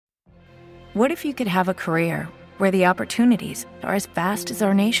What if you could have a career where the opportunities are as vast as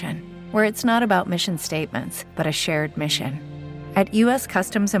our nation, where it's not about mission statements, but a shared mission? At U.S.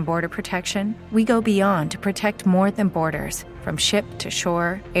 Customs and Border Protection, we go beyond to protect more than borders. From ship to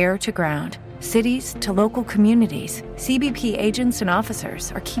shore, air to ground, cities to local communities, CBP agents and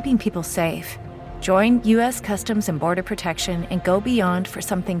officers are keeping people safe. Join U.S. Customs and Border Protection and go beyond for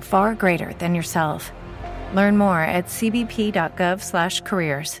something far greater than yourself. Learn more at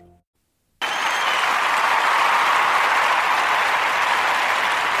cbp.gov/careers.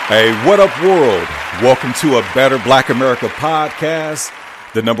 Hey, what up, world? Welcome to a Better Black America podcast,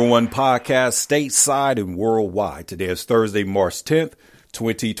 the #1 podcast stateside and worldwide. Today is Thursday, March 10th,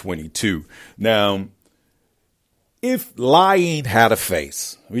 2022. Now, if lying had a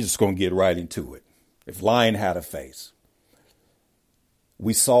face, we're just going to get right into it. If lying had a face,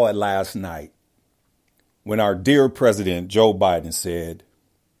 we saw it last night when our dear President Joe Biden said,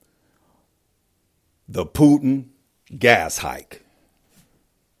 the Putin gas hike.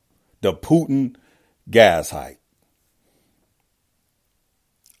 The Putin gas hike.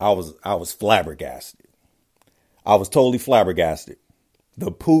 I was flabbergasted. I was totally flabbergasted.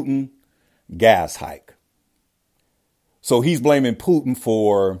 The Putin gas hike. So he's blaming Putin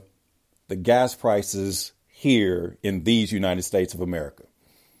for the gas prices here in these United States of America.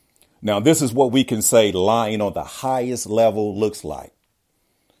 Now, this is what we can say lying on the highest level looks like.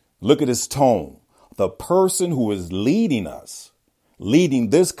 Look at his tone. The person who is leading us, leading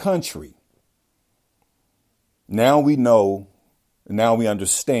this country. Now we know, now we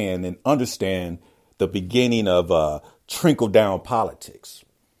understand the beginning of trickle down politics.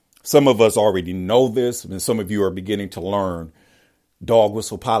 Some of us already know this, and some of you are beginning to learn dog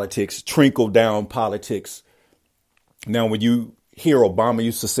whistle politics, trickle down politics. Now, when you hear Obama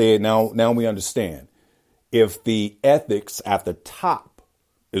used to say it, now we understand. If the ethics at the top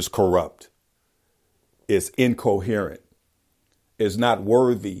is corrupt, is incoherent, is not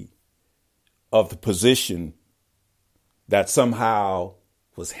worthy of the position that somehow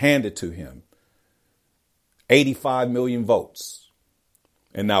was handed to him. 85 million votes.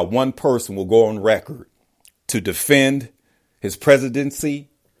 And now one person will go on record to defend his presidency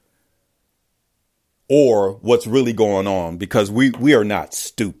or what's really going on, because we are not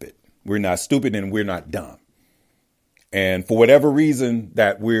stupid. We're not stupid and we're not dumb. And for whatever reason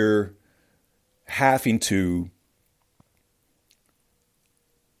that we're having to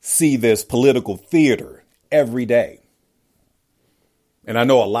see this political theater every day. And I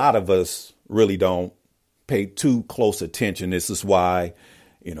know a lot of us really don't pay too close attention. This is why,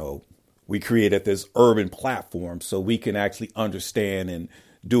 we created this urban platform so we can actually understand and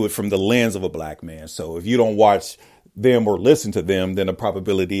do it from the lens of a black man. So if you don't watch them or listen to them, then the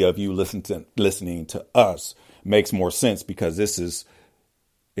probability of you listening to us makes more sense, because this is,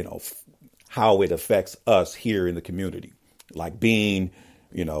 how it affects us here in the community, like being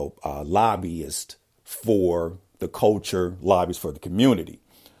lobbyist for the culture, lobbyist for the community.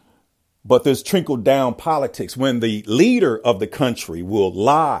 But there's trickle down politics when the leader of the country will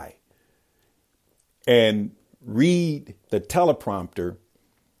lie and read the teleprompter.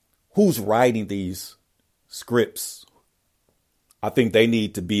 Who's writing these scripts? I think they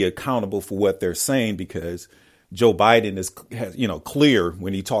need to be accountable for what they're saying, because Joe Biden is clear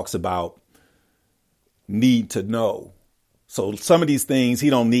when he talks about need to know. So some of these things he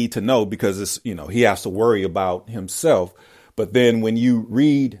don't need to know because it's, he has to worry about himself. But then when you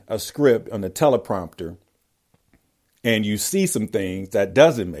read a script on the teleprompter and you see some things that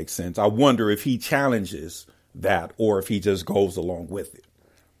doesn't make sense, I wonder if he challenges that or if he just goes along with it.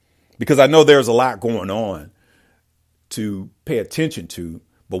 Because I know there's a lot going on to pay attention to.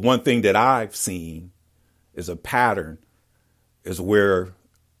 But one thing that I've seen is a pattern is where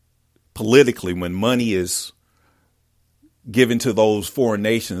politically, when money is given to those foreign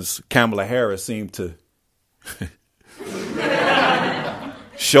nations, Kamala Harris seemed to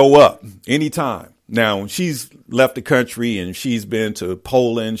show up anytime. Now, she's left the country and she's been to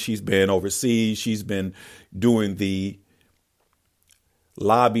Poland. She's been overseas. She's been doing the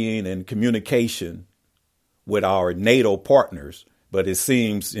lobbying and communication with our NATO partners. But it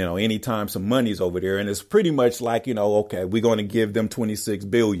seems, anytime some money's over there, and it's pretty much like, okay, we're going to give them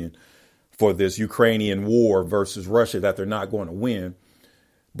 $26 billion for this Ukrainian war versus Russia that they're not going to win.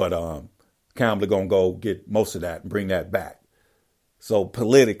 But Kamala going to go get most of that and bring that back. So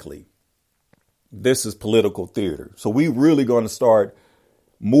politically, this is political theater. So we really going to start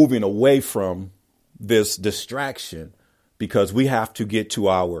moving away from this distraction, because we have to get to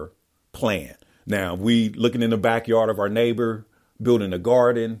our plan. Now, we looking in the backyard of our neighbor, building a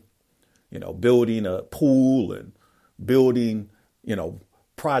garden, building a pool and building,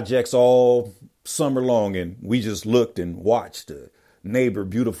 projects all summer long, and we just looked and watched the neighbor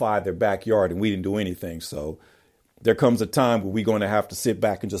beautify their backyard, and we didn't do anything. So there comes a time where we're going to have to sit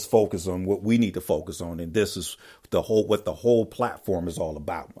back and just focus on what we need to focus on. And this is what the whole platform is all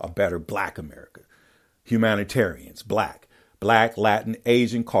about: a better Black America, humanitarians, Black, Latin,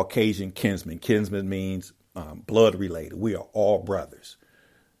 Asian, Caucasian, kinsmen. Kinsmen means blood related. We are all brothers.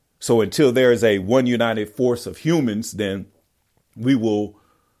 So until there is a one united force of humans, then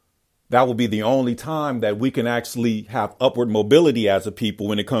that will be the only time that we can actually have upward mobility as a people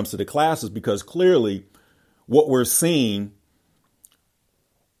when it comes to the classes, because clearly what we're seeing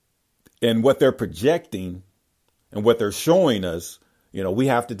and what they're projecting and what they're showing us, we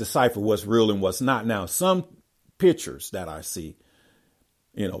have to decipher what's real and what's not. Now, some pictures that I see,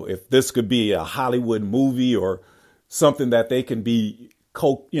 if this could be a Hollywood movie or something that they can be,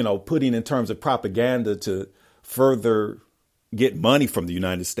 putting in terms of propaganda to further get money from the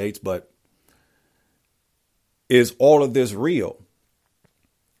United States. But is all of this real?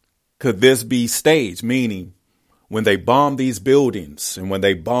 Could this be staged? Meaning, when they bomb these buildings and when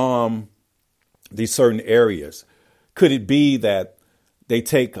they bomb these certain areas, could it be that they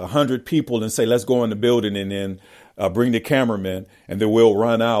take 100 people and say, let's go in the building, and then bring the cameraman, and then we'll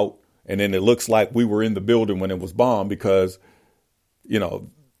run out, and then it looks like we were in the building when it was bombed, because,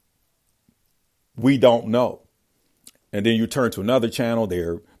 we don't know. And then you turn to another channel,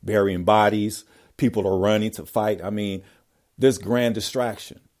 they're burying bodies, people are running to fight. I mean, this grand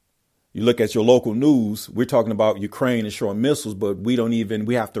distraction. You look at your local news, we're talking about Ukraine and showing missiles, but we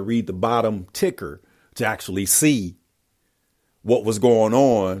have to read the bottom ticker to actually see what was going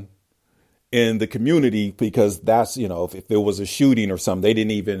on in the community, because that's, if there was a shooting or something, they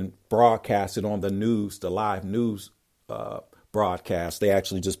didn't even broadcast it on the news, the live news broadcast. They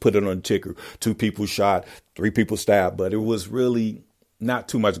actually just put it on the ticker. 2 people shot, 3 people stabbed, but it was really not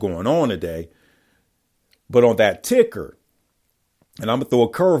too much going on today. But on that ticker, and I'm going to throw a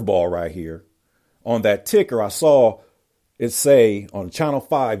curveball right here. On that ticker, I saw it say on Channel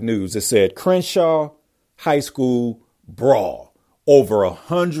 5 News, it said Crenshaw High School Brawl, over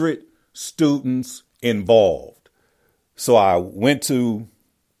 100 students involved. So I went to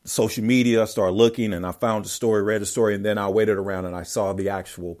social media, started looking, and I found the story, read the story, and then I waited around and I saw the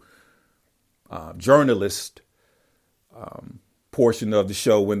actual journalist portion of the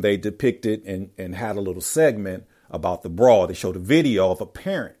show when they depicted and had a little segment about the brawl. They showed a video of a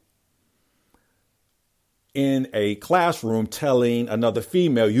parent in a classroom telling another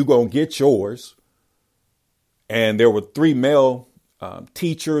female, "You gonna get yours." And there were 3 male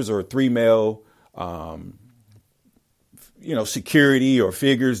teachers or 3 male, security or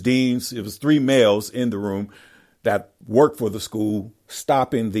figures, deans. It was 3 males in the room that worked for the school,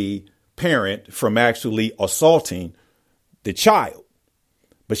 stopping the parent from actually assaulting the child.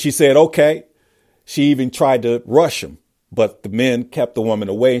 But she said, okay. She even tried to rush him, but the men kept the woman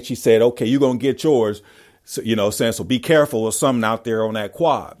away. And she said, okay, you're going to get yours. So, saying, so be careful of something out there on that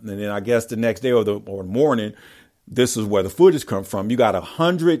quad. And then I guess the next day or the morning, this is where the footage come from. You got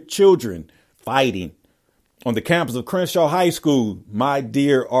 100 children fighting on the campus of Crenshaw High School, my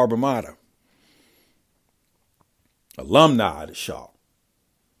dear alma mater, alumni of the Shaw.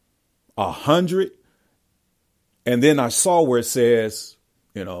 100. And then I saw where it says,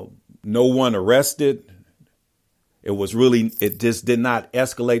 no one arrested. It just did not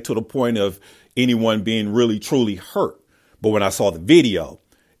escalate to the point of anyone being really, truly hurt. But when I saw the video,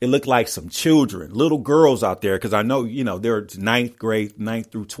 it looked like some children, little girls out there, because I know, they're 9th grade,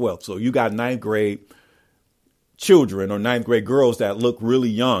 9th through 12th. So you got 9th grade children or 9th grade girls that look really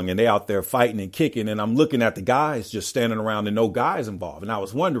young, and they out there fighting and kicking. And I'm looking at the guys just standing around and no guys involved. And I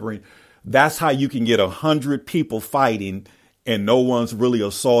was wondering, that's how you can get 100 people fighting and no one's really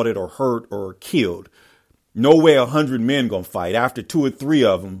assaulted or hurt or killed. No way 100 men going to fight. After 2 or 3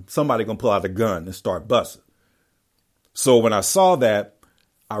 of them, somebody going to pull out a gun and start busting. So when I saw that,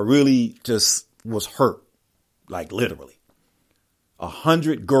 I really just was hurt, like literally.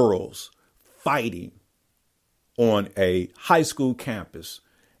 100 girls fighting on a high school campus.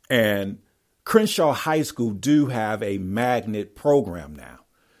 And Crenshaw High School do have a magnet program now.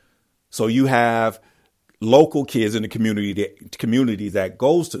 So you have local kids in the community that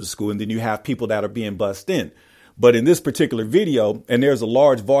goes to the school, and then you have people that are being bussed in. But in this particular video, and there's a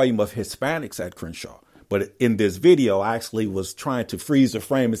large volume of Hispanics at Crenshaw, but in this video, I actually was trying to freeze the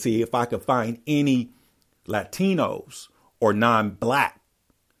frame and see if I could find any Latinos or non-Black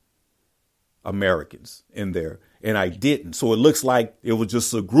Americans in there. And I didn't. So it looks like it was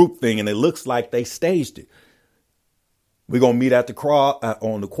just a group thing, and it looks like they staged it. We're going to meet at the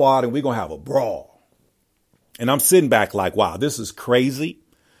on the quad, and we're going to have a brawl. And I'm sitting back like, wow, this is crazy.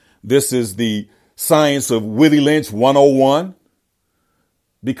 This is the science of Willie Lynch 101,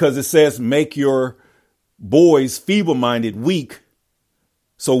 because it says make your boys feeble-minded weak.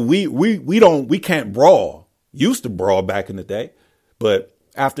 So we can't brawl. Used to brawl back in the day, but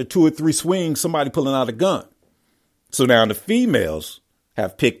after 2 or 3 swings, somebody pulling out a gun. So now the females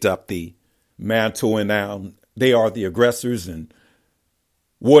have picked up the mantle, and now they are the aggressors. And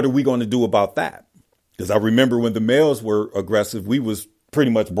what are we going to do about that? Because I remember when the males were aggressive, we was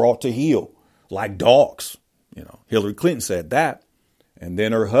pretty much brought to heel like dogs. You know, Hillary Clinton said that. And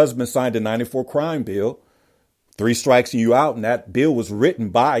then her husband signed a 94 crime bill, 3 strikes and you out. And that bill was written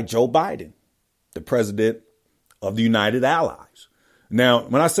by Joe Biden, the president of the United Allies. Now,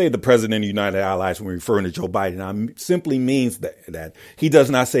 when I say the president of the United Allies, when we're referring to Joe Biden, I simply means that he does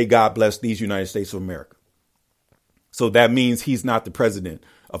not say, God bless these United States of America. So that means he's not the president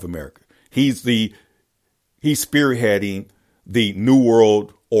of America. He's spearheading the New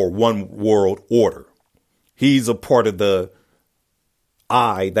World or One World Order. He's a part of the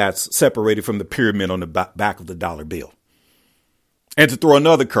I that's separated from the pyramid on the back of the dollar bill. And to throw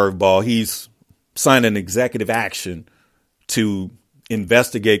another curveball, he's signed an executive action to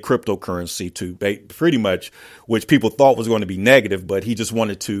investigate cryptocurrency, to pretty much, which people thought was going to be negative, but he just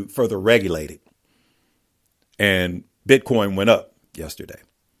wanted to further regulate it. And Bitcoin went up yesterday.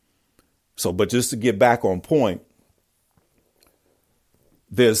 So, but just to get back on point,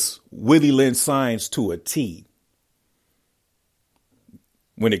 this Willie Lynch science to a T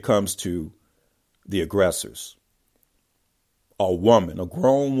when it comes to the aggressors. A woman, a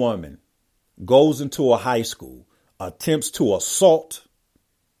grown woman, goes into a high school, attempts to assault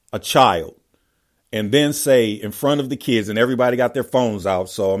a child, and then say in front of the kids, and everybody got their phones out,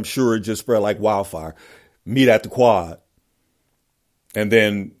 so I'm sure it just spread like wildfire, meet at the quad. And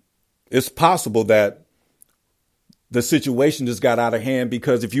then it's possible that the situation just got out of hand,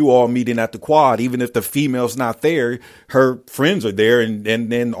 because if you all meeting at the quad, even if the female's not there, her friends are there, and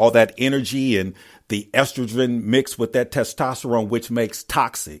then all that energy and the estrogen mixed with that testosterone, which makes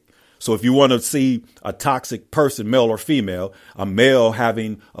toxic. So if you want to see a toxic person, male or female, a male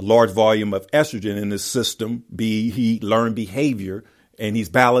having a large volume of estrogen in his system, he learned behavior and he's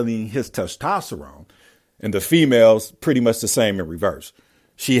balancing his testosterone. And the female's pretty much the same in reverse.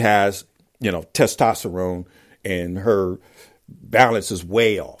 She has, testosterone, and her balance is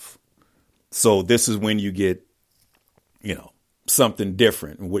way off. So this is when you get, something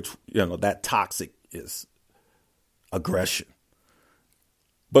different, in which, that toxic is aggression.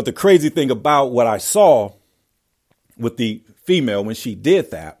 But the crazy thing about what I saw with the female when she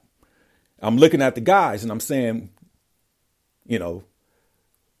did that, I'm looking at the guys and I'm saying,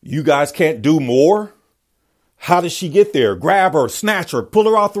 you guys can't do more. How did she get there? Grab her, snatch her, pull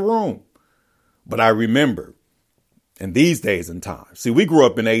her out the room. But I remember in these days and times, see, we grew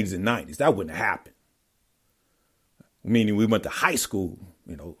up in the 80s and 90s. That wouldn't happen. Meaning we went to high school,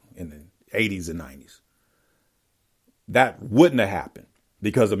 in the 80s and 90s. That wouldn't have happened.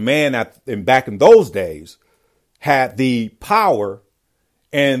 Because a man back in those days had the power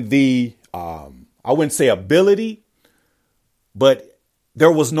and the, I wouldn't say ability, but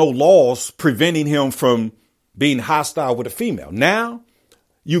there was no laws preventing him from being hostile with a female. Now,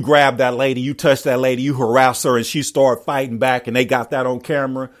 you grab that lady, you touch that lady, you harass her, and she start fighting back, and they got that on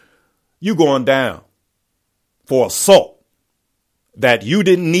camera. You going down for assault that you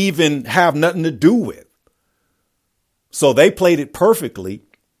didn't even have nothing to do with. So they played it perfectly,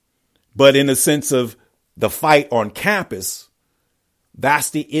 but in the sense of the fight on campus,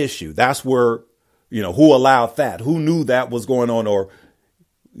 that's the issue. That's where, who allowed that? Who knew that was going on? Or,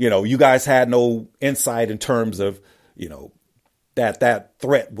 you guys had no insight in terms of, that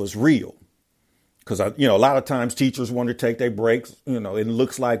threat was real. Because, a lot of times teachers want to take their breaks. It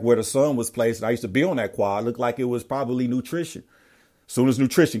looks like where the sun was placed. I used to be on that quad. It looked like it was probably nutrition. As soon as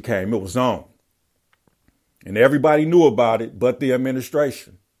nutrition came, it was on. And everybody knew about it, but the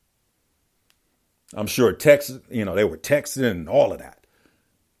administration. I'm sure Texas, they were texting and all of that.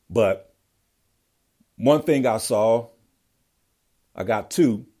 But one thing I saw, I got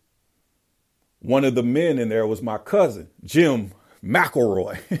 2. One of the men in there was my cousin, Jim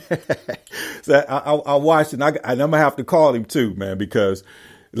McElroy. So I watched it, and I'm going to have to call him too, man, because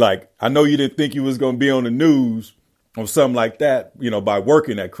I know you didn't think he was going to be on the news or something like that, by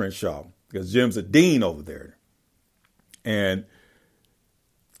working at Crenshaw. Because Jim's a dean over there, and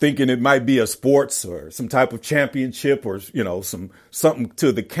thinking it might be a sports or some type of championship or, something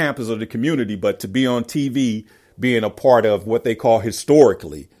to the campus or the community. But to be on TV, being a part of what they call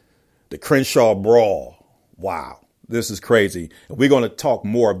historically the Crenshaw Brawl. Wow, this is crazy. We're going to talk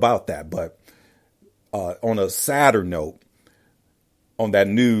more about that. But on a sadder note, on that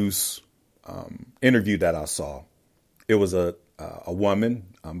news interview that I saw, it was a woman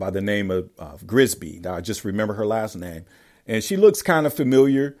by the name of Grisby. Now, I just remember her last name, and she looks kind of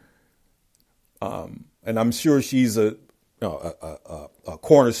familiar. And I'm sure she's a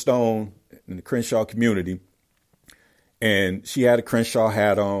cornerstone in the Crenshaw community. And she had a Crenshaw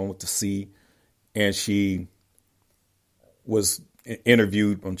hat on with the C, and she was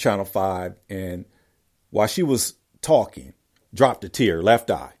interviewed on Channel 5. And while she was talking, dropped a tear,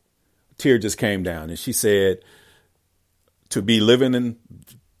 left eye. A tear just came down. And she said, to be living in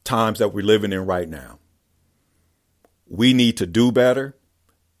times that we're living in right now, we need to do better.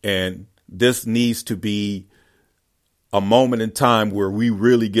 And this needs to be a moment in time where we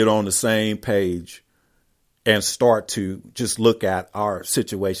really get on the same page and start to just look at our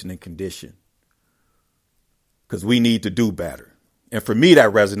situation and condition, because we need to do better. And for me,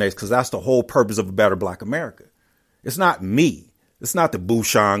 that resonates because that's the whole purpose of a better Black America. It's not me. It's not the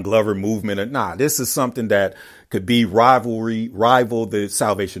Bouchon Glover movement. Nah, this is something that could be rival the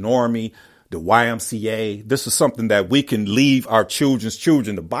Salvation Army, the YMCA. This is something that we can leave our children's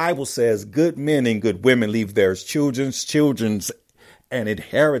children. The Bible says good men and good women leave their children's an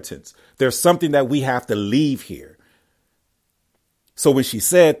inheritance. There's something that we have to leave here. So when she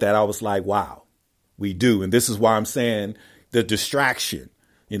said that, I was like, wow, we do. And this is why I'm saying the distraction,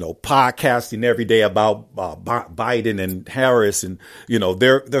 podcasting every day about Biden and Harris. And,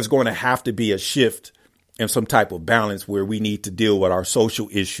 there's going to have to be a shift and some type of balance where we need to deal with our social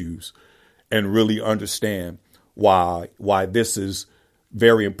issues and really understand why this is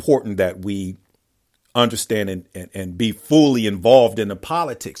very important that we understand and be fully involved in the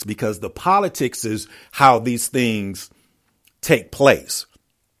politics, because the politics is how these things take place.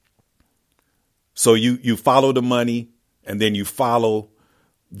 So you follow the money, and then you follow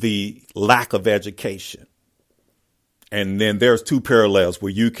the lack of education. And then there's two parallels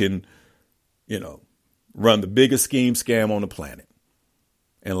where you can, run the biggest scam on the planet.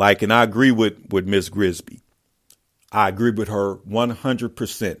 And I agree with Miss Grisby. I agree with her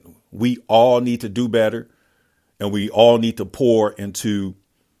 100%. We all need to do better, and we all need to pour into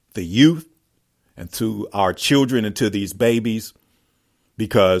the youth and to our children and to these babies,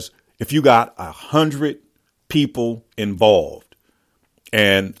 because if you got 100 people involved,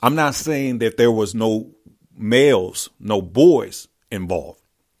 and I'm not saying that there was no males, no boys involved,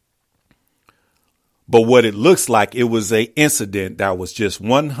 but what it looks like, it was an incident that was just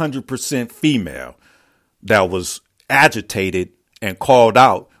 100% female, that was agitated and called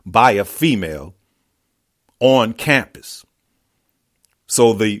out by a female on campus.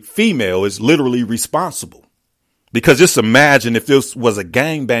 So the female is literally responsible, because just imagine if this was a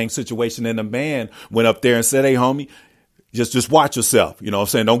gangbang situation and a man went up there and said, hey, homie, just watch yourself. You know what I'm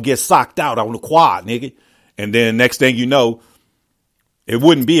saying? Don't get socked out on the quad, nigga. And then next thing you know, it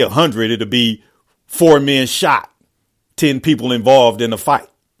wouldn't be 100. It'd be 4 men shot, 10 people involved in a fight.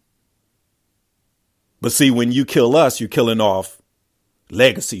 But see, when you kill us, you're killing off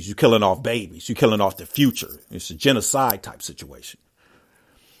legacies. You're killing off babies. You're killing off the future. It's a genocide type situation.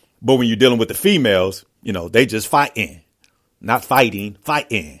 But when you're dealing with the females, they just fighting, not fighting.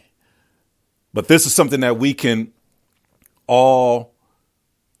 But this is something that we can all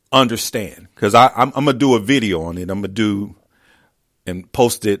understand, because I'm going to do a video on it. I'm going to do and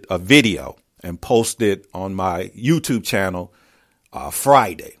post it, a video, and post it on my YouTube channel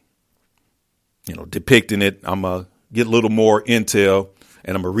Friday. Depicting it. I'm going to get a little more intel,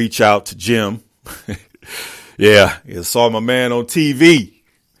 and I'm going to reach out to Jim. Yeah, saw my man on TV,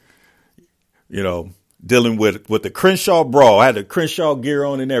 dealing with the Crenshaw Brawl. I had the Crenshaw gear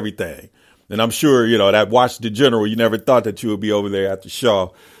on and everything. And I'm sure, that Washington General, you never thought that you would be over there at the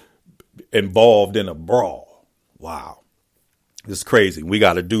Shaw involved in a brawl. Wow. It's crazy. We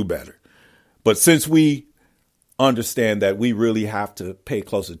got to do better. But since we understand that, we really have to pay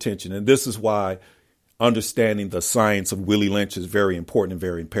close attention. And this is why understanding the science of Willie Lynch is very important and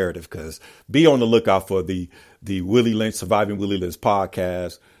very imperative, because be on the lookout for the Willie Lynch, Surviving Willie Lynch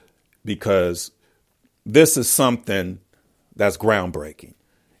podcast, because this is something that's groundbreaking.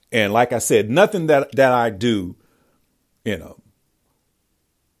 And like I said, nothing that I do,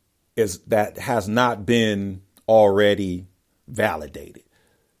 is that has not been already validated.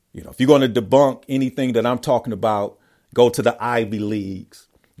 If you're going to debunk anything that I'm talking about, go to the Ivy Leagues,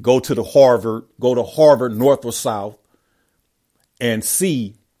 go to Harvard, North or South, and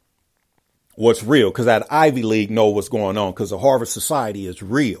see what's real. Because that Ivy League know what's going on, because the Harvard Society is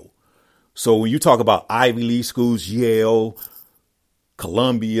real. So when you talk about Ivy League schools, Yale,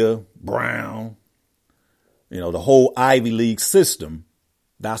 Columbia, Brown, the whole Ivy League system,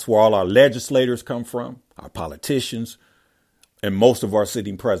 that's where all our legislators come from, our politicians. And most of our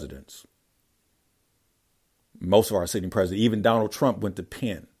sitting presidents, even Donald Trump went to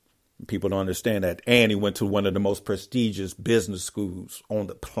Penn. People don't understand that. And he went to one of the most prestigious business schools on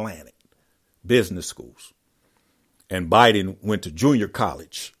the planet, business schools. And Biden went to junior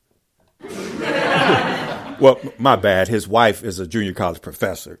college. Well, my bad. His wife is a junior college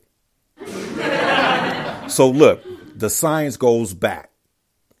professor. So look, the science goes back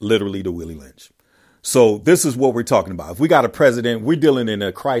literally to Willie Lynch. So this is what we're talking about. If we got a president, we're dealing in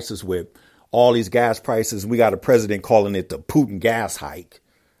a crisis with all these gas prices. We got a president calling it the Putin Gas Hike.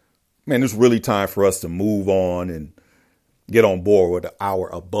 Man, it's really time for us to move on and get on board with our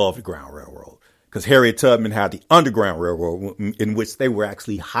above the ground railroad. Because Harriet Tubman had the Underground Railroad in which they were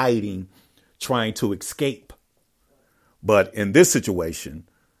actually hiding, trying to escape. But in this situation,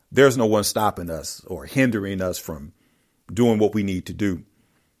 there's no one stopping us or hindering us from doing what we need to do,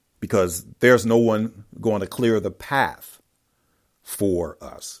 because there's no one going to clear the path for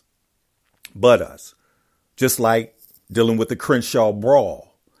us but us. Just like dealing with the Crenshaw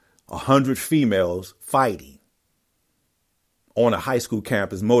Brawl, 100 females fighting on a high school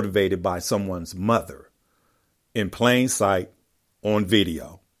campus motivated by someone's mother in plain sight on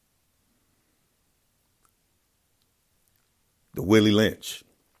video. The Willie Lynch.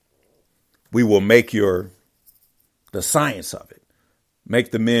 We will make the science of it,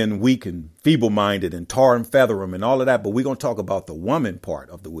 make the men weak and feeble-minded and tar and feather them and all of that. But we're going to talk about the woman part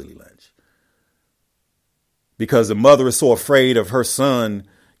of the Willie Lynch. Because the mother is so afraid of her son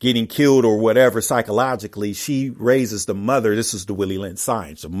getting killed or whatever psychologically, she raises the mother. This is the Willie Lynch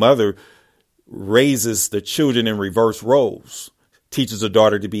science. The mother raises the children in reverse roles, teaches the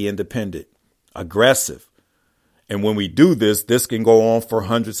daughter to be independent, aggressive. And when we do this, this can go on for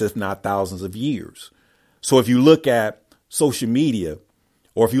hundreds, if not thousands of years. So if you look at social media,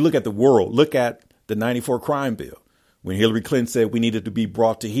 or if you look at the world, look at the 94 crime bill. When Hillary Clinton said we needed to be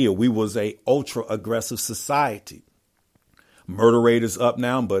brought to heel, we was a ultra aggressive society. Murder rate is up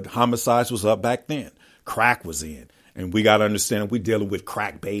now, but homicides was up back then. Crack was in. And we got to understand we're dealing with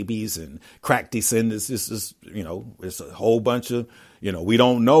crack babies and crack descendants. This is, it's a whole bunch of, we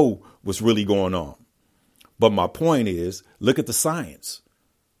don't know what's really going on. But my point is, look at the science.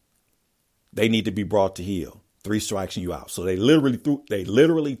 They need to be brought to heel. 3 strikes and you out. So they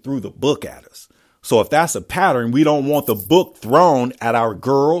literally threw the book at us. So if that's a pattern, we don't want the book thrown at our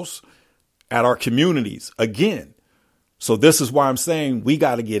girls, at our communities again. So this is why I'm saying we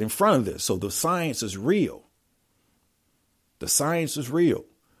got to get in front of this. So the science is real. The science is real.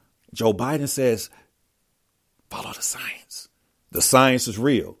 Joe Biden says, follow the science. The science is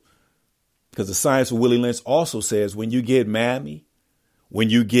real. Because the science of Willie Lynch also says when you get mammy, when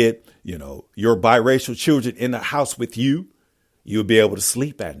you get, your biracial children in the house with you, you'll be able to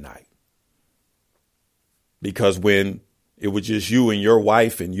sleep at night. Because when it was just you and your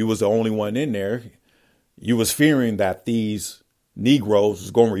wife and you was the only one in there, you was fearing that these Negroes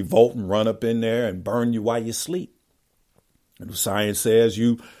was going to revolt and run up in there and burn you while you sleep. And the science says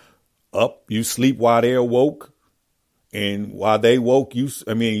you sleep while they're woke. And while they woke,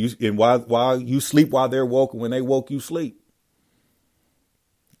 while you sleep while they're woke, and when they woke, you sleep.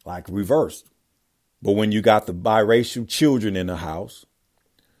 Like reversed. But when you got the biracial children in the house,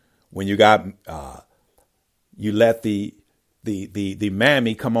 when you got, you let the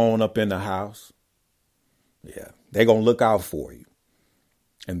mammy come on up in the house, yeah, they're going to look out for you.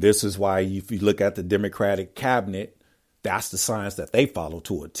 And this is why if you look at the Democratic cabinet, that's the science that they follow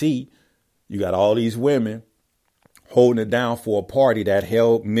to a T. You got all these women holding it down for a party that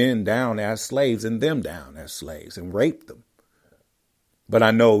held men down as slaves and them down as slaves and raped them. But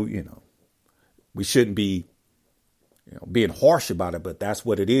I know, we shouldn't be, being harsh about it, but that's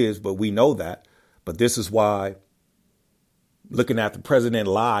what it is. But we know that. But this is why looking at the president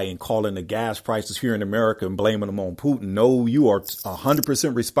lie and calling the gas prices here in America and blaming them on Putin. No, you are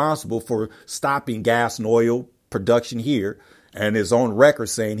 100% responsible for stopping gas and oil production here. And is on record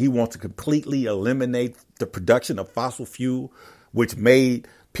saying he wants to completely eliminate the production of fossil fuel, which made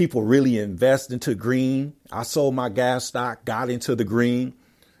people really invest into green. I sold my gas stock, got into the green.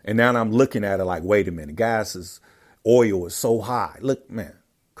 And now I'm looking at it like, wait a minute, oil is so high. Look, man,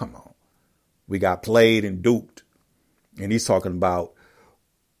 come on. We got played and duped. And he's talking about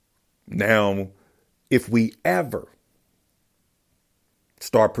now, if we ever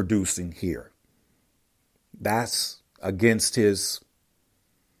start producing here, that's against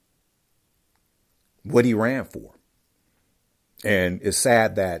what he ran for. And it's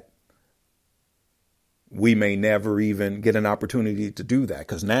sad that we may never even get an opportunity to do that.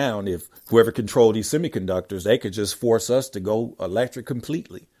 Because now, if whoever controlled these semiconductors, they could just force us to go electric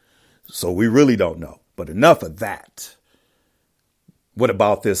completely. So we really don't know. But enough of that. What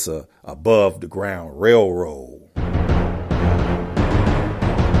about this above the ground railroad?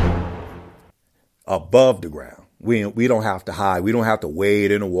 Above the ground. We don't have to hide. We don't have to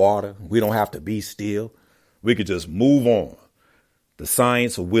wade in the water. We don't have to be still. We could just move on. The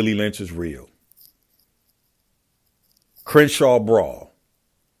science of Willie Lynch is real. Crenshaw Brawl.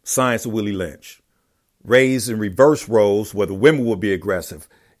 Science of Willie Lynch. Raised in reverse roles where the women would be aggressive.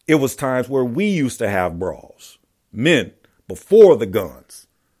 It was times where we used to have brawls. Men, before the guns.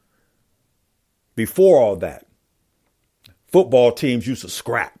 Before all that. Football teams used to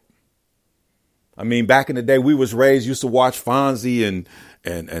scrap. I mean, back in the day, we was raised, used to watch Fonzie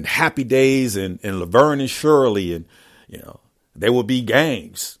and Happy Days and Laverne and Shirley. And, you know, there would be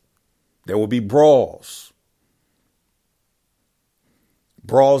games. There would be brawls.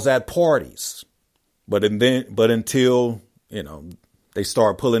 Brawls at parties. But until, you know, they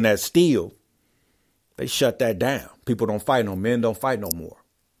start pulling that steel, they shut that down. People don't fight no men, don't fight no more.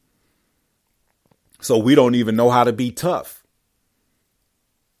 So we don't even know how to be tough.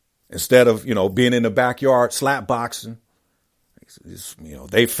 Instead of, you know, being in the backyard slap boxing, you know,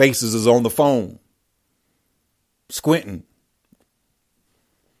 their faces is on the phone, squinting,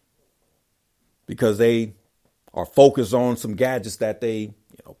 because they are focused on some gadgets that they, you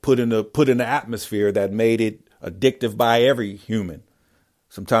know, put in the atmosphere that made it addictive by every human.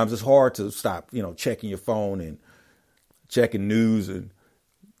 Sometimes it's hard to stop, you know, checking your phone and checking news and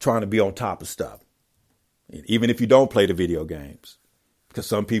trying to be on top of stuff, even if you don't play the video games. Because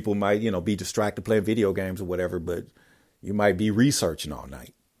some people might, you know, be distracted playing video games or whatever, but you might be researching all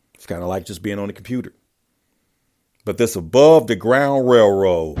night. It's kind of like just being on the computer. But this above the ground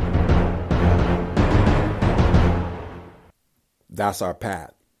railroad, that's our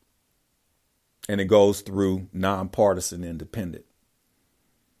path. And it goes through nonpartisan independent.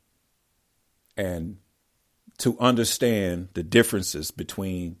 And to understand the differences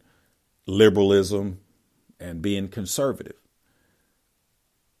between liberalism and being conservative.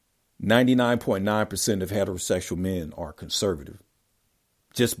 99.9% of heterosexual men are conservative,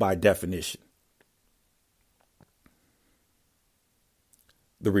 just by definition.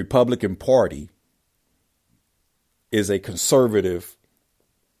 The Republican Party is a conservative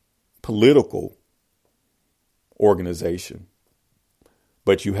political organization,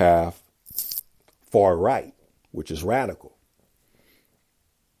 but you have far right, which is radical.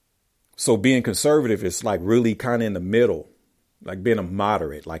 So being conservative is like really kind of in the middle. Like being a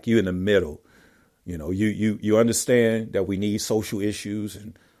moderate, like you in the middle, you know, you understand that we need social issues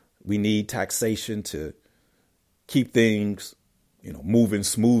and we need taxation to keep things, you know, moving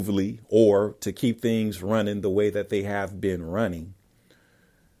smoothly or to keep things running the way that they have been running.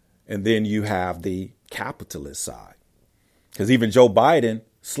 And then you have the capitalist side, because even Joe Biden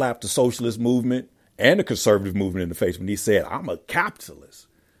slapped the socialist movement and the conservative movement in the face when he said, I'm a capitalist.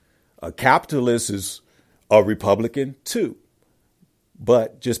 A capitalist is a Republican, too.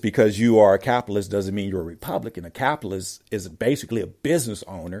 But just because you are a capitalist doesn't mean you're a Republican. A capitalist is basically a business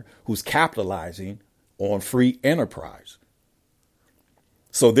owner who's capitalizing on free enterprise.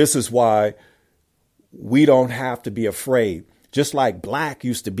 So this is why we don't have to be afraid. Just like black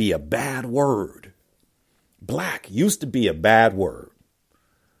used to be a bad word. Black used to be a bad word.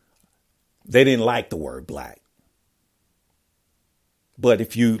 They didn't like the word black. But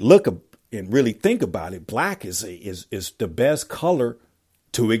if you look and really think about it, black is the best color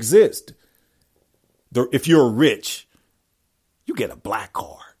to exist. If you're rich, you get a black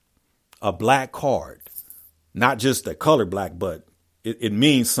card. A black card. Not just the color black, but it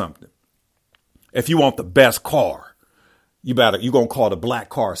means something. If you want the best car, you're going to call the black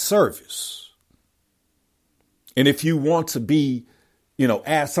car service. And if you want to be, you know,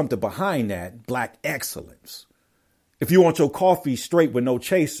 add something behind that, black excellence. If you want your coffee straight with no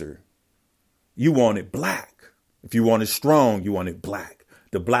chaser, you want it black. If you want it strong, you want it black.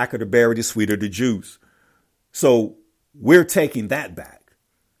 The blacker the berry, the sweeter the juice. So we're taking that back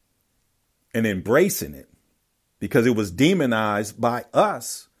and embracing it because it was demonized by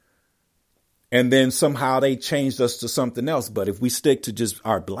us. And then somehow they changed us to something else. But if we stick to just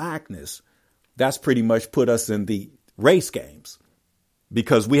our blackness, that's pretty much put us in the race games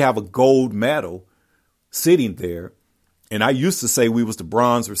because we have a gold medal sitting there. And I used to say we was the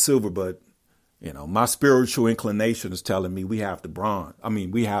bronze or silver, but you know, my spiritual inclination is telling me we have the bronze. I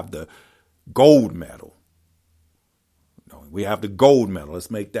mean, we have the gold medal. No, we have the gold medal. Let's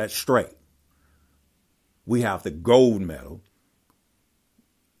make that straight. We have the gold medal.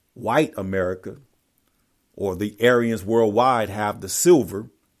 White America or the Aryans worldwide have the silver.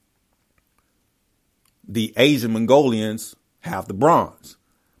 The Asian Mongolians have the bronze.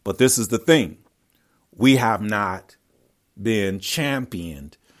 But this is the thing. We have not been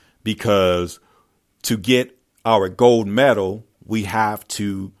championed, because to get our gold medal, we have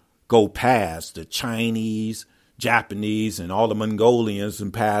to go past the Chinese, Japanese, and all the Mongolians,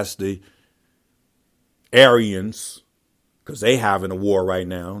 and past the Aryans, because they having a war right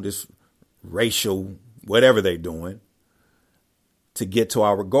now, this racial, whatever they're doing, to get to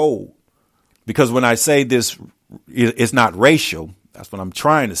our gold. Because when I say this, it's not racial. That's what I'm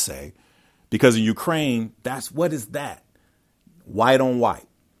trying to say. Because in Ukraine, what is that? White on white.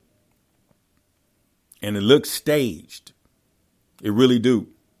 And it looks staged. It really do.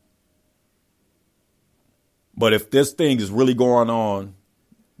 But if this thing is really going on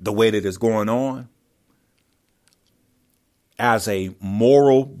the way that it's going on, as a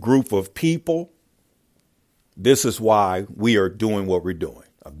moral group of people, this is why we are doing what we're doing.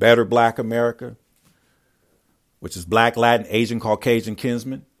 A better Black America, which is Black, Latin, Asian, Caucasian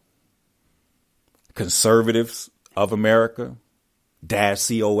kinsmen. Conservatives of America,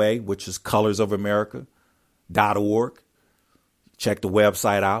 COA, which is Colors of America.org. Check the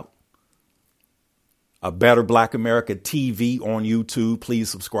website out. A Better Black America TV on YouTube. Please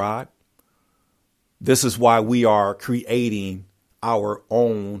subscribe. This is why we are creating our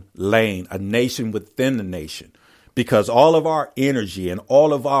own lane, a nation within the nation, because all of our energy and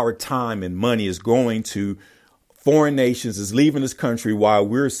all of our time and money is going to foreign nations, is leaving this country while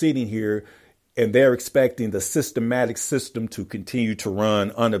we're sitting here, and they're expecting the systematic system to continue to run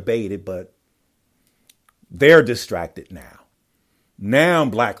unabated, but they're distracted now. Now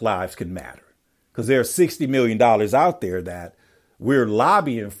Black lives can matter, because there's $60 million out there that we're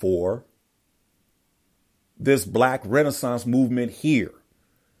lobbying for this Black Renaissance movement here.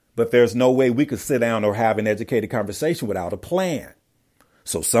 But there's no way we could sit down or have an educated conversation without a plan.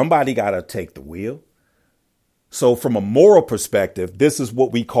 So somebody got to take the wheel. So from a moral perspective, this is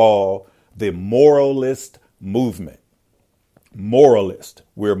what we call the moralist movement. Moralist.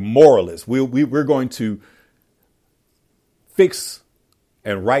 We're moralists. We're going to fix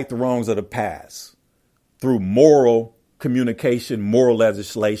and right the wrongs of the past through moral communication, moral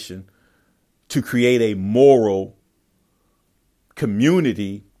legislation, to create a moral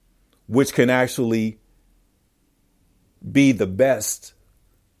community which can actually be the best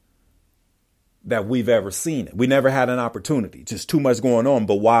that we've ever seen it. We never had an opportunity, just too much going on.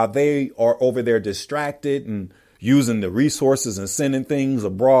 But while they are over there distracted and using the resources and sending things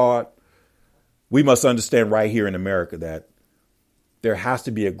abroad, we must understand right here in America that there has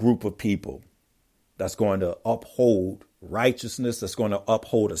to be a group of people that's going to uphold righteousness, that's going to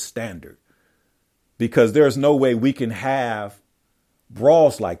uphold a standard. Because there's no way we can have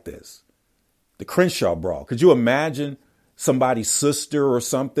brawls like this. The Crenshaw Brawl. Could you imagine somebody's sister or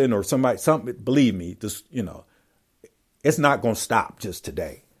something, believe me, this, it's not going to stop just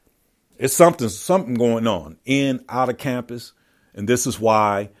today. It's something going on in, out of campus. And this is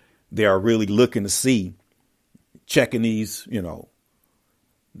why they are really looking to see, checking these,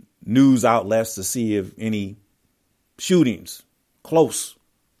 news outlets to see if any shootings close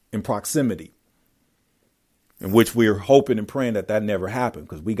in proximity, in which we're hoping and praying that never happened,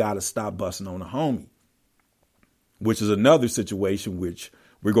 because we got to stop busting on a homie, which is another situation which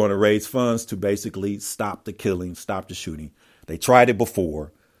we're going to raise funds to basically stop the killing, stop the shooting. They tried it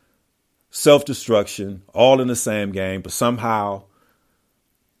before. Self-destruction, all in the same game, but somehow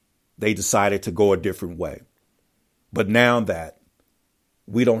they decided to go a different way. But now that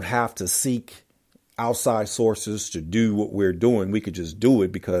we don't have to seek outside sources to do what we're doing, we could just do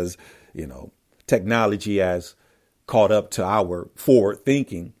it because, technology has caught up to our forward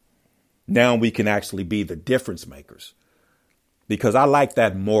thinking. Now we can actually be the difference makers, because I like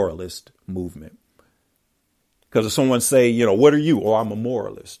that moralist movement. Because if someone say, what are you? Oh, I'm a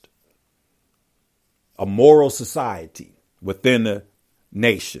moralist. A moral society within a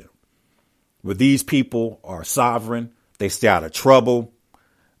nation where these people are sovereign. They stay out of trouble.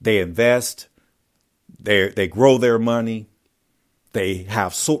 They invest. They grow their money. They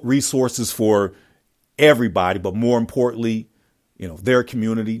have resources for everybody, but more importantly, their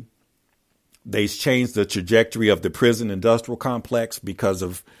community. They changed the trajectory of the prison industrial complex because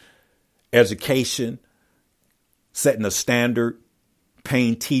of education, setting a standard,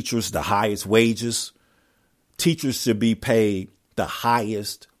 paying teachers the highest wages. Teachers should be paid the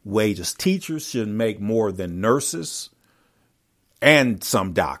highest wages. Teachers should make more than nurses and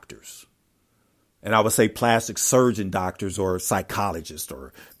some doctors. And I would say plastic surgeon doctors or psychologists,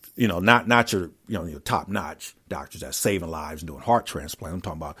 or, not your, your top notch doctors that's saving lives and doing heart transplants. I'm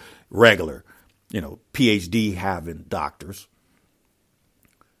talking about regular, PhD having doctors,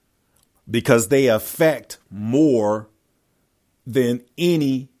 because they affect more than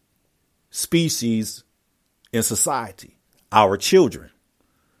any species in society. our children.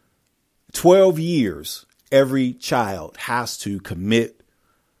 12 years, every child has to commit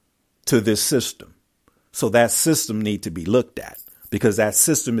to this system. So that system needs to be looked at, because that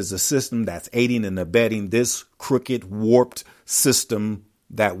system is a system that's aiding and abetting this crooked, warped system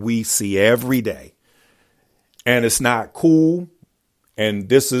that we see every day. And it's not cool. And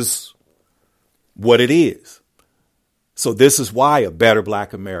this is what it is. So this is why a better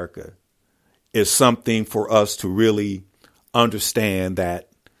Black America is something for us to really understand, that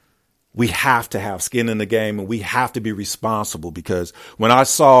we have to have skin in the game and we have to be responsible. Because when I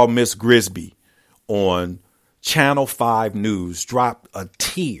saw Miss Grisby on Channel 5 News drop a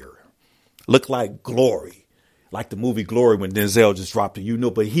tear, looked like Glory, like the movie Glory when Denzel just dropped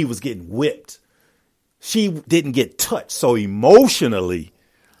it, but he was getting whipped. She didn't get touched. So emotionally,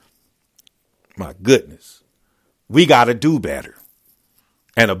 my goodness, we got to do better.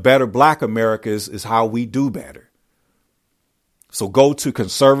 And a better Black America is how we do better. So go to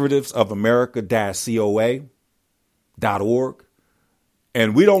conservativesamerica-coa.org.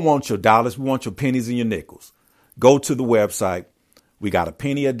 And we don't want your dollars. We want your pennies and your nickels. Go to the website. We got a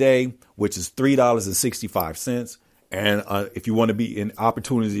penny a day, which is $3.65. And if you want to be in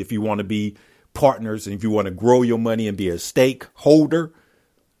opportunities, if you want to be partners, and if you want to grow your money and be a stakeholder,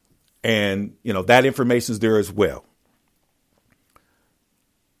 and, that information is there as well.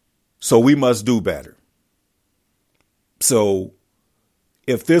 So we must do better. So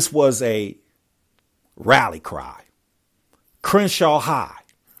if this was a rally cry, Crenshaw High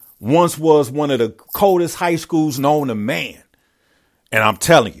once was one of the coldest high schools known to man. And I'm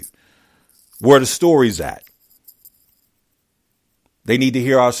telling you, where the story's at. They need to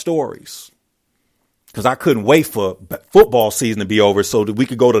hear our stories. Because I couldn't wait for football season to be over so that we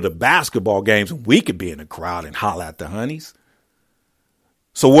could go to the basketball games and we could be in the crowd and holler at the honeys.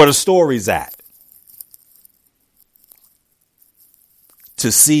 So where the story's at.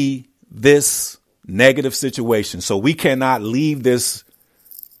 To see this negative situation. So we cannot leave this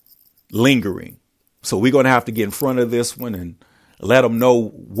lingering. So we're going to have to get in front of this one and let them know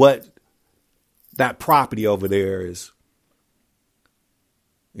what that property over there is,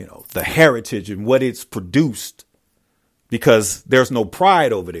 the heritage and what it's produced, because there's no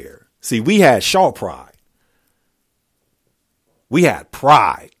pride over there. See, we had Shaw pride. We had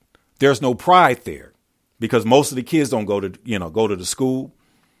pride. There's no pride there because most of the kids don't go to the school,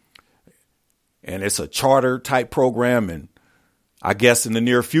 and it's a charter type program. And I guess in the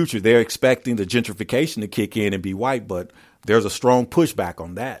near future, they're expecting the gentrification to kick in and be white, but there's a strong pushback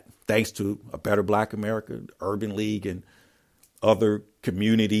on that, thanks to a Better Black America, Urban League, and other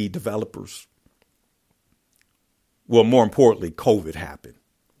community developers. Well, more importantly, COVID happened.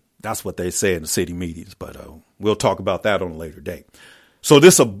 That's what they say in the city meetings, but we'll talk about that on a later date. So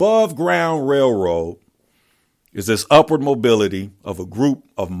this above ground railroad is this upward mobility of a group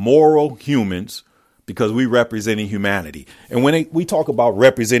of moral humans, because we representing humanity. And when we talk about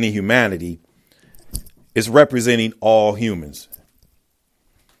representing humanity, it's representing all humans.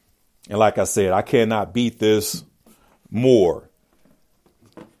 And like I said, I cannot beat this more.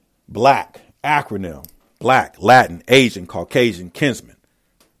 Black, acronym, Black, Latin, Asian, Caucasian, kinsmen,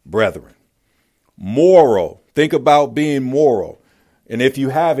 brethren. Moral, think about being moral. And if you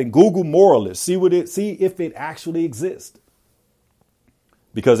haven't, Google moralist, see if it actually exists.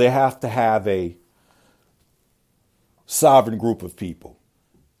 Because they have to have a sovereign group of people.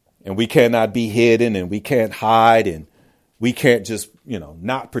 And we cannot be hidden, and we can't hide, and we can't just,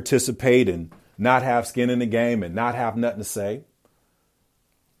 not participate and not have skin in the game and not have nothing to say.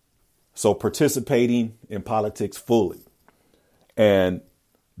 So participating in politics fully and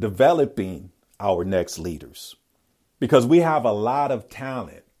developing our next leaders, because we have a lot of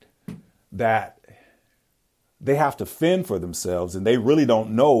talent that they have to fend for themselves, and they really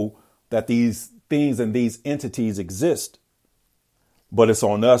don't know that these things and these entities exist. But it's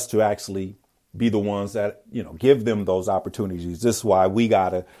on us to actually be the ones that, give them those opportunities. This is why we got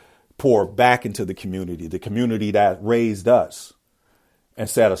to pour back into the community that raised us, and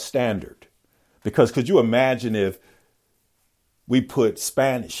set a standard. Because could you imagine if we put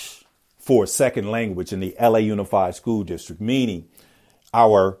Spanish for a second language in the LA Unified School District, meaning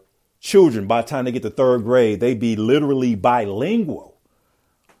our children, by the time they get to third grade, they be literally bilingual.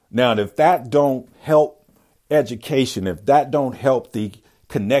 Now, if that don't help education, if that don't help the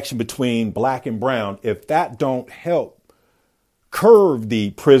connection between black and brown, if that don't help curb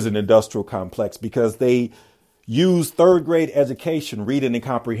the prison industrial complex, because they use third grade education, reading and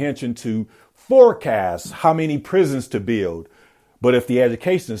comprehension to forecast how many prisons to build. But if the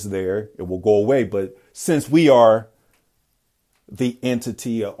education is there, it will go away. But since we are the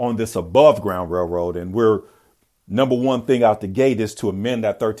entity on this above ground railroad, and we're number one thing out the gate is to amend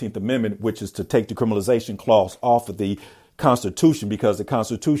that 13th Amendment, which is to take the criminalization clause off of the Constitution, because the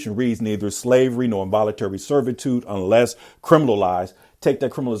Constitution reads neither slavery nor involuntary servitude unless criminalized. Take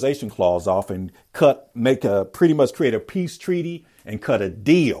that criminalization clause off and pretty much create a peace treaty and cut a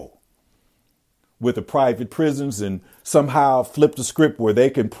deal with the private prisons and somehow flip the script where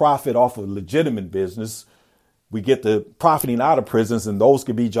they can profit off of legitimate business. We get the profiting out of prisons, and those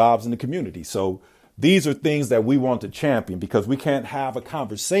could be jobs in the community. So these are things that we want to champion, because we can't have a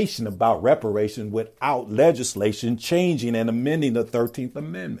conversation about reparation without legislation changing and amending the 13th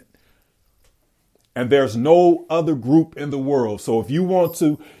Amendment. And there's no other group in the world. So if you want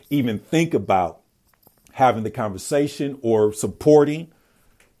to even think about having the conversation or supporting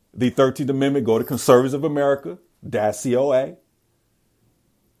the 13th Amendment, go to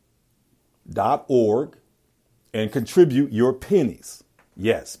conservativeamerica-coa.org and contribute your pennies.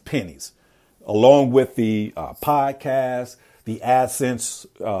 Yes, pennies. Along with the podcast, the AdSense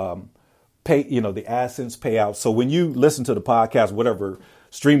the AdSense payout. So when you listen to the podcast, whatever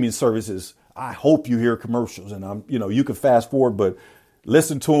streaming services, I hope you hear commercials, and you can fast forward, but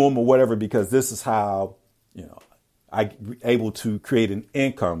listen to them or whatever, because this is how, I'm able to create an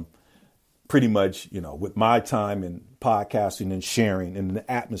income pretty much, with my time in podcasting and sharing in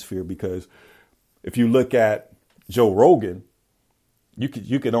the atmosphere. Because if you look at Joe Rogan, you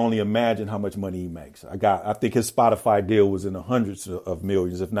could only imagine how much money he makes. I think his Spotify deal was in the hundreds of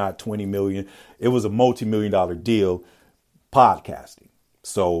millions, if not 20 million. It was a multi-million-dollar deal, podcasting.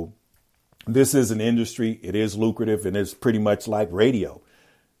 So this is an industry. It is lucrative, and it's pretty much like radio.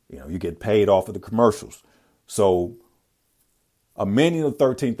 You get paid off of the commercials. So amending the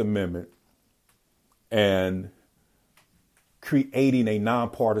 13th Amendment and creating a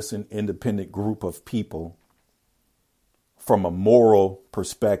nonpartisan independent group of people from a moral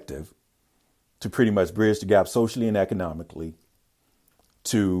perspective to pretty much bridge the gap socially and economically,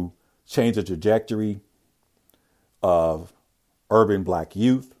 to change the trajectory of urban Black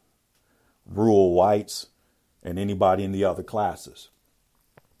youth, rural whites, and anybody in the other classes.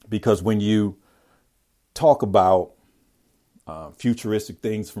 Because when you talk about futuristic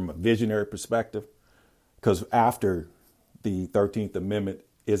things from a visionary perspective, because after the 13th Amendment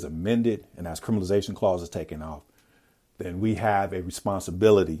is amended and as criminalization clause is taken off, then we have a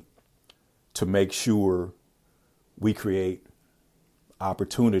responsibility to make sure we create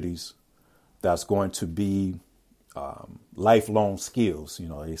opportunities that's going to be lifelong skills.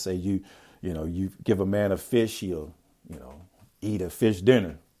 They say you give a man a fish, he'll, eat a fish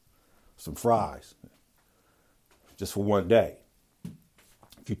dinner, some fries, just for one day.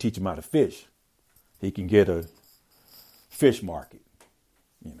 If you teach him how to fish, he can get a fish market.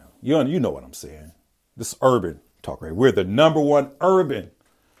 You know what I'm saying. This is urban talk radio. We're the number one urban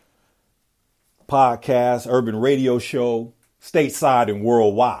podcast, urban radio show, stateside and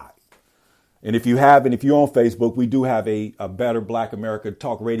worldwide. And if you're on Facebook, we do have a Better Black America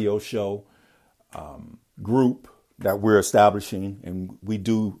Talk Radio show group that we're establishing, and we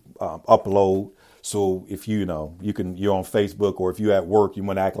do upload. So if you're on Facebook, or if you're at work, you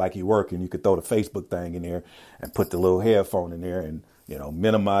want to act like you're working, you could throw the Facebook thing in there and put the little headphone in there and,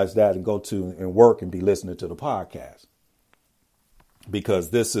 minimize that and go to and work and be listening to the podcast.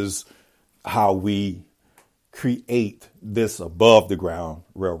 Because this is how we create this above the ground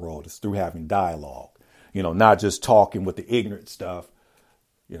railroad, is through having dialogue, not just talking with the ignorant stuff,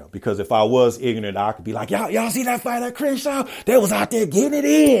 because if I was ignorant, I could be like, y'all see that fight at Crenshaw? They was out there getting it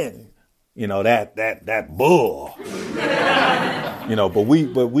in, that bull,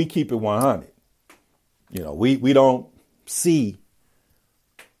 but we keep it 100. We don't see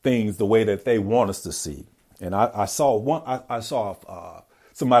things the way that they want us to see. And I saw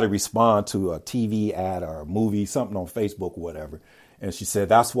somebody respond to a TV ad or a movie, something on Facebook or whatever. And she said,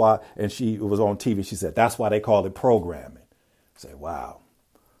 that's why, and it was on TV. She said, that's why they call it programming. I say, wow,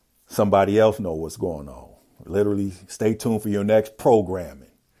 somebody else know what's going on. Literally, stay tuned for your next programming.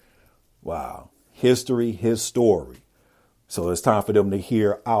 Wow. History, his story. So it's time for them to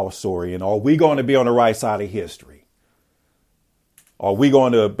hear our story. And are we going to be on the right side of history? Are we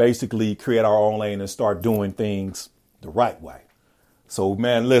going to basically create our own lane and start doing things the right way? So,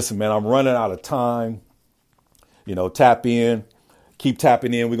 man, listen, man, I'm running out of time. Tap in, keep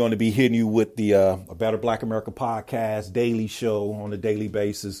tapping in. We're going to be hitting you with the A Better Black America podcast daily show on a daily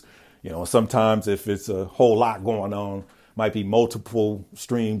basis. Sometimes if it's a whole lot going on, might be multiple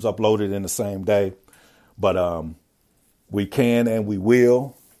streams uploaded in the same day. But we can and we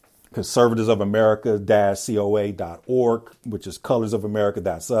will. Conservatives of America-COA.org, which is Colors of America.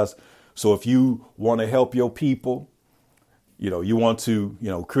 That's us. So if you want to help your people, You want to,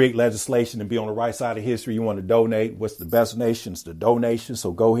 create legislation and be on the right side of history. You want to donate. What's the best nations to donation?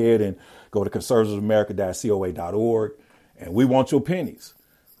 So go ahead and go to conservativemerica.coa.org. And we want your pennies.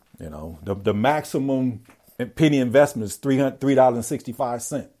 The maximum penny investment is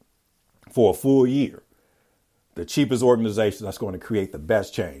 $3.65 for a full year. The cheapest organization that's going to create the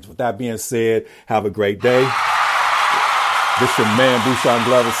best change. With that being said, have a great day. This your man, Bouchon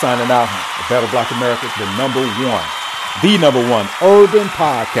Glover, signing out. A Better Black America, the number one urban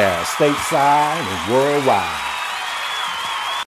podcast, stateside and worldwide.